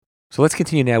So let's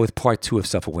continue now with part 2 of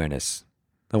self-awareness.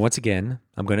 Now, once again,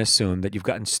 I'm going to assume that you've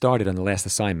gotten started on the last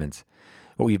assignment,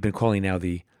 what we've been calling now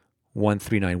the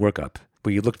 139 workup,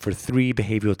 where you looked for 3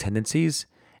 behavioral tendencies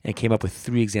and came up with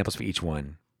 3 examples for each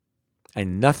one.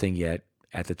 And nothing yet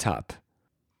at the top,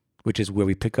 which is where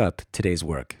we pick up today's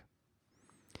work.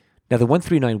 Now, the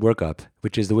 139 workup,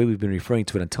 which is the way we've been referring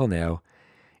to it until now,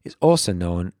 is also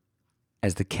known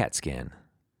as the CAT scan.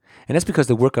 And that's because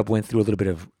the workup went through a little bit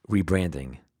of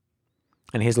rebranding.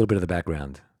 And here's a little bit of the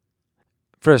background.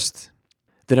 First,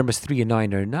 the numbers 3 and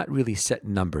 9 are not really set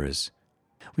numbers.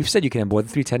 We've said you can have more than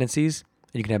 3 tendencies,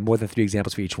 and you can have more than 3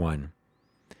 examples for each one.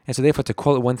 And so therefore, to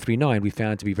call it 139, we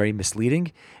found to be very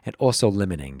misleading and also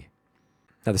limiting.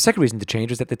 Now, the second reason to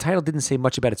change was that the title didn't say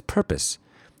much about its purpose,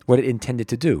 what it intended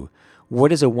to do. What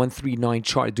does a 139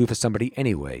 chart do for somebody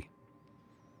anyway?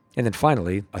 And then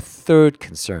finally, a third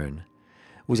concern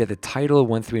was that the title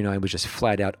 139 was just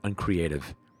flat out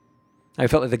uncreative. I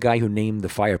felt like the guy who named the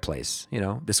fireplace,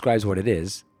 describes what it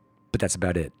is, but that's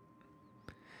about it.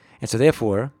 And so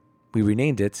therefore, we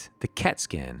renamed it the CAT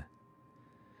scan.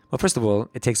 Well, first of all,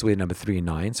 it takes away the number 3 and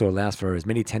 9, so it allows for as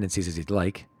many tendencies as you'd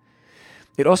like.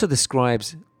 It also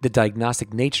describes the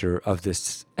diagnostic nature of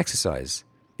this exercise.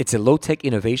 It's a low-tech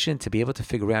innovation to be able to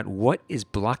figure out what is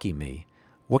blocking me,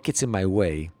 what gets in my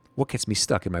way, what gets me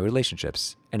stuck in my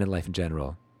relationships and in life in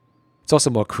general. It's also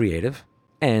more creative,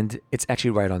 and it's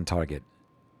actually right on target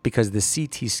because the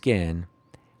CT scan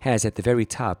has at the very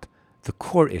top the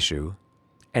core issue,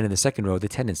 and in the second row, the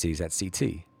tendencies at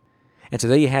CT. And so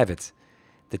there you have it.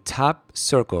 The top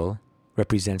circle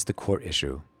represents the core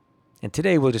issue. And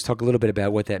today we'll just talk a little bit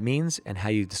about what that means and how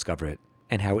you discover it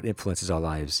and how it influences our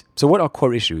lives. So what are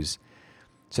core issues?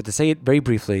 So to say it very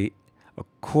briefly, a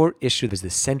core issue is the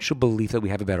central belief that we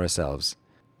have about ourselves,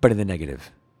 but in the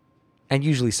negative, and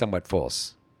usually somewhat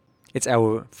false. It's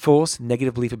our false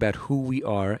negative belief about who we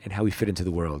are and how we fit into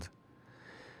the world.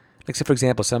 Like, say, for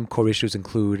example, some core issues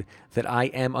include that I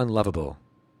am unlovable,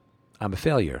 I'm a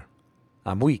failure,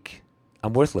 I'm weak,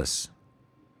 I'm worthless,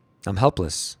 I'm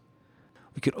helpless.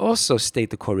 We could also state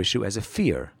the core issue as a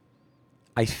fear.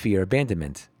 I fear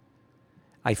abandonment.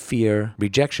 I fear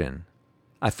rejection.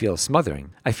 I feel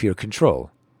smothering. I fear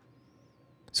control.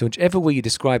 So whichever way you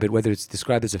describe it, whether it's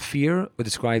described as a fear or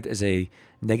described as a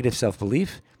negative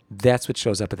self-belief, that's what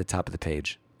shows up at the top of the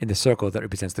page in the circle that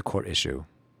represents the core issue.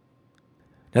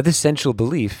 Now, this central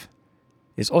belief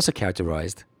is also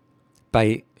characterized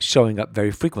by showing up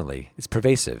very frequently. It's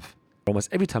pervasive. Almost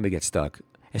every time we get stuck,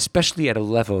 especially at a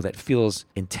level that feels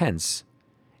intense,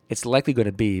 it's likely going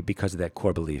to be because of that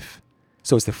core belief.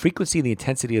 So it's the frequency and the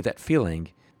intensity of that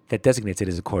feeling that designates it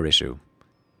as a core issue.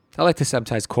 I like to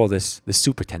sometimes call this the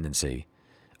super tendency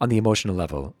on the emotional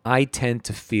level. I tend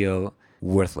to feel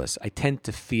worthless. I tend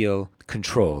to feel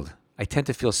controlled. I tend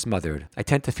to feel smothered. I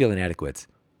tend to feel inadequate.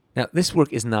 Now, this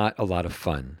work is not a lot of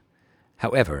fun.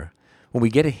 However, when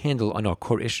we get a handle on our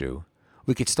core issue,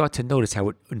 we can start to notice how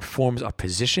it informs our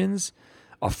positions,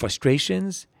 our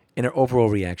frustrations, and our overall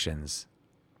reactions.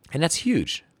 And that's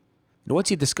huge. And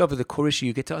once you discover the core issue,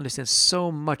 you get to understand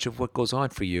so much of what goes on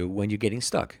for you when you're getting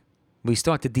stuck. We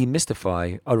start to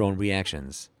demystify our own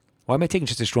reactions. Why am I taking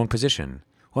such a strong position?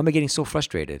 Why am I getting so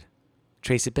frustrated?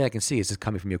 Trace it back and see, is this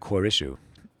coming from your core issue?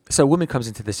 So a woman comes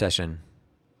into the session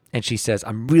and she says,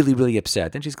 I'm really, really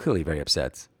upset. And she's clearly very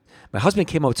upset. My husband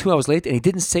came home 2 hours late and he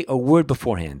didn't say a word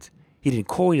beforehand. He didn't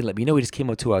call, he didn't let me know, he just came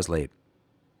home 2 hours late.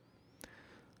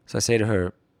 So I say to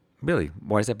her, really,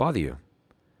 why does that bother you?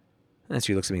 And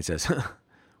she looks at me and says,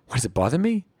 why does it bother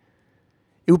me?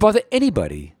 It would bother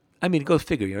anybody. I mean, go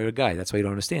figure, you're a guy, that's why you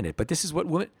don't understand it. But this is what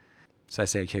women... So I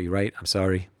say, okay, you're right, I'm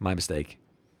sorry, my mistake.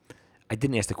 I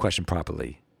didn't ask the question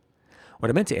properly. What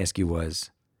I meant to ask you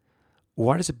was,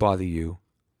 why does it bother you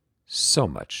so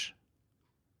much?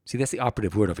 See, that's the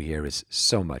operative word over here is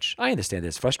so much. I understand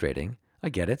it's frustrating. I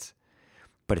get it.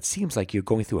 But it seems like you're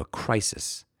going through a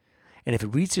crisis. And if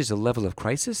it reaches a level of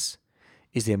crisis,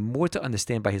 is there more to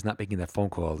understand by his not making that phone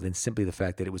call than simply the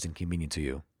fact that it was inconvenient to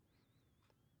you?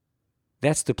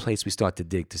 That's the place we start to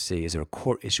dig to see, is there a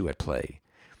core issue at play?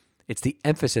 It's the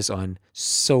emphasis on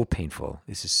so painful.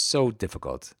 This is so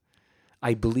difficult.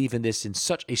 I believe in this in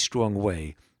such a strong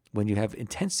way. When you have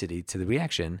intensity to the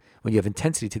reaction, when you have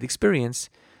intensity to the experience,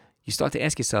 you start to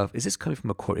ask yourself, is this coming from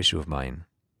a core issue of mine?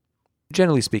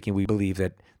 Generally speaking, we believe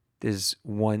that there's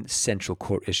one central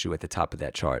core issue at the top of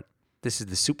that chart. This is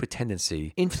the super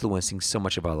tendency influencing so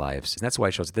much of our lives. And that's why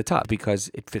it shows at the top, because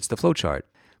it fits the flow chart.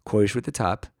 Core issue at the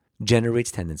top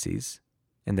generates tendencies,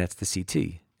 and that's the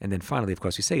CT. And then finally, of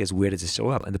course, we say is where does this show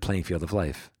up in the playing field of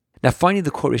life? Now, finding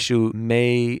the core issue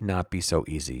may not be so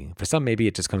easy. For some, maybe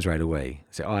it just comes right away.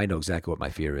 Say, oh, I know exactly what my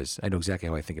fear is. I know exactly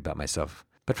how I think about myself.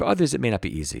 But for others, it may not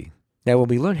be easy. Now, when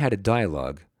we learn how to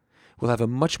dialogue, we'll have a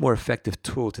much more effective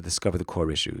tool to discover the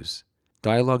core issues.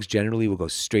 Dialogues generally will go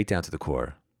straight down to the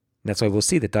core. And that's why we'll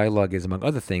see that dialogue is, among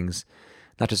other things,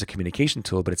 not just a communication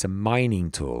tool, but it's a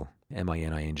mining tool,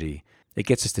 M-I-N-I-N-G. It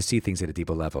gets us to see things at a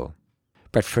deeper level.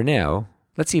 But for now,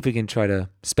 let's see if we can try to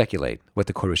speculate what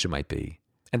the core issue might be.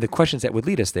 And the questions that would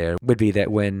lead us there would be that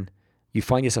when you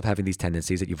find yourself having these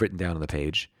tendencies that you've written down on the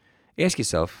page, ask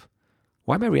yourself,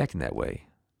 why am I reacting that way?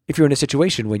 If you're in a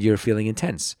situation when you're feeling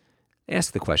intense,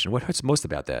 ask the question, what hurts most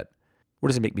about that? What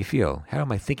does it make me feel? How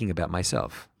am I thinking about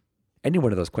myself? Any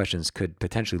one of those questions could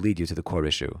potentially lead you to the core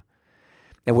issue.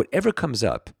 And whatever comes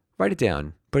up, write it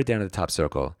down, put it down in the top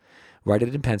circle. Write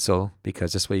it in pencil,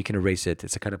 because this way you can erase it.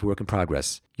 It's a kind of work in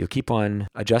progress. You'll keep on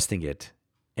adjusting it,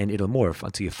 and it'll morph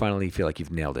until you finally feel like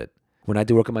you've nailed it. When I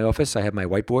do work in my office, I have my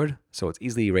whiteboard, so it's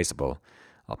easily erasable.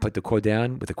 I'll put the core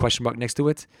down with a question mark next to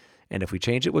it, and if we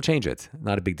change it, we'll change it.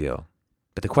 Not a big deal.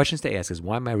 But the questions to ask is,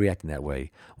 why am I reacting that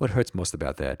way? What hurts most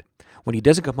about that? When he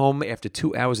doesn't come home after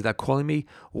 2 hours without calling me,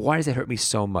 why does that hurt me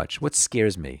so much? What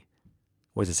scares me?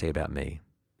 What does it say about me?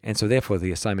 And so therefore,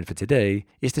 the assignment for today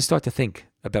is to start to think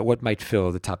about what might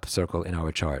fill the top circle in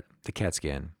our chart, the CAT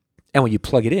scan. And when you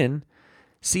plug it in,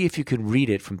 see if you can read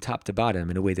it from top to bottom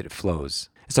in a way that it flows.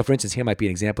 So for instance, here might be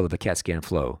an example of a CAT scan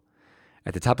flow.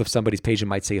 At the top of somebody's page, it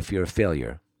might say a fear of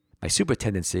failure. My super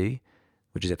tendency,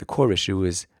 which is at the core issue,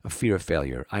 is a fear of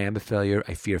failure. I am a failure.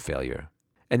 I fear failure.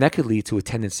 And that could lead to a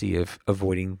tendency of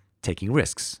avoiding taking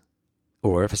risks.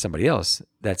 Or for somebody else,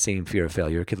 that same fear of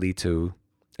failure could lead to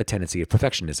a tendency of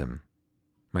perfectionism,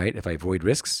 right? If I avoid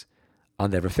risks, I'll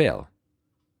never fail.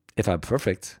 If I'm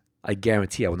perfect, I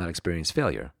guarantee I will not experience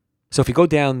failure. So if you go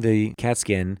down the CAT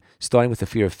scan, starting with the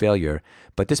fear of failure,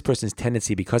 but this person's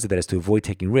tendency because of that is to avoid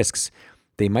taking risks,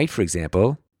 they might, for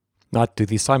example, not do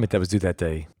the assignment that was due that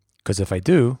day. Because if I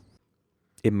do,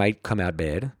 it might come out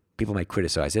bad. People might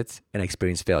criticize it, and I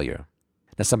experience failure.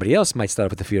 Now, somebody else might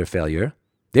start with the fear of failure.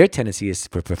 Their tendency is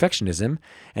for perfectionism,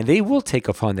 and they will take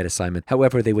upon that assignment.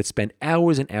 However, they would spend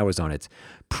hours and hours on it,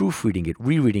 proofreading it,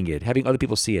 rereading it, having other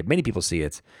people see it, many people see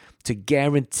it, to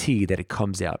guarantee that it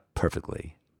comes out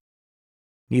perfectly.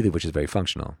 Neither of which is very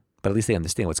functional, but at least they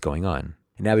understand what's going on.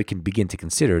 And now we can begin to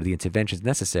consider the interventions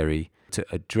necessary to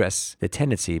address the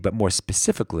tendency, but more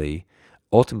specifically,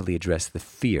 ultimately address the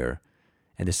fear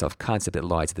and the self-concept that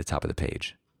lies at the top of the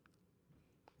page.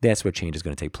 That's where change is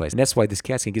going to take place. And that's why this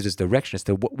CAT scan gives us direction as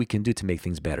to what we can do to make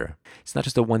things better. It's not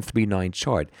just a 139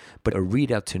 chart, but a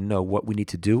readout to know what we need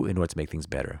to do in order to make things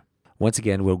better. Once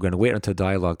again, we're going to wait until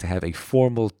dialogue to have a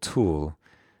formal tool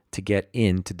to get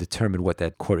in to determine what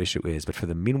that core issue is. But for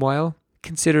the meanwhile,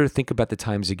 think about the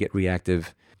times you get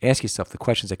reactive. Ask yourself the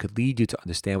questions that could lead you to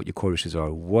understand what your core issues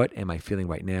are. What am I feeling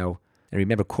right now? And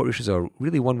remember, core issues are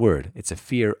really one word. It's a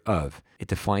fear of. It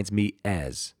defines me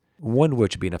as. One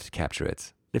word should be enough to capture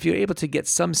it. If you're able to get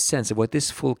some sense of what this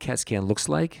full CAT scan looks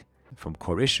like, from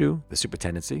core issue, the super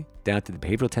tendency, down to the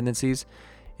behavioral tendencies,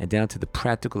 and down to the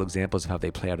practical examples of how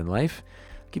they play out in life,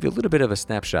 I'll give you a little bit of a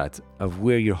snapshot of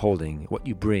where you're holding, what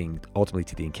you bring ultimately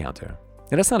to the encounter.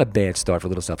 Now, that's not a bad start for a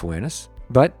little self-awareness,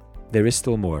 but there is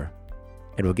still more,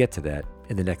 and we'll get to that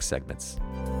in the next segments.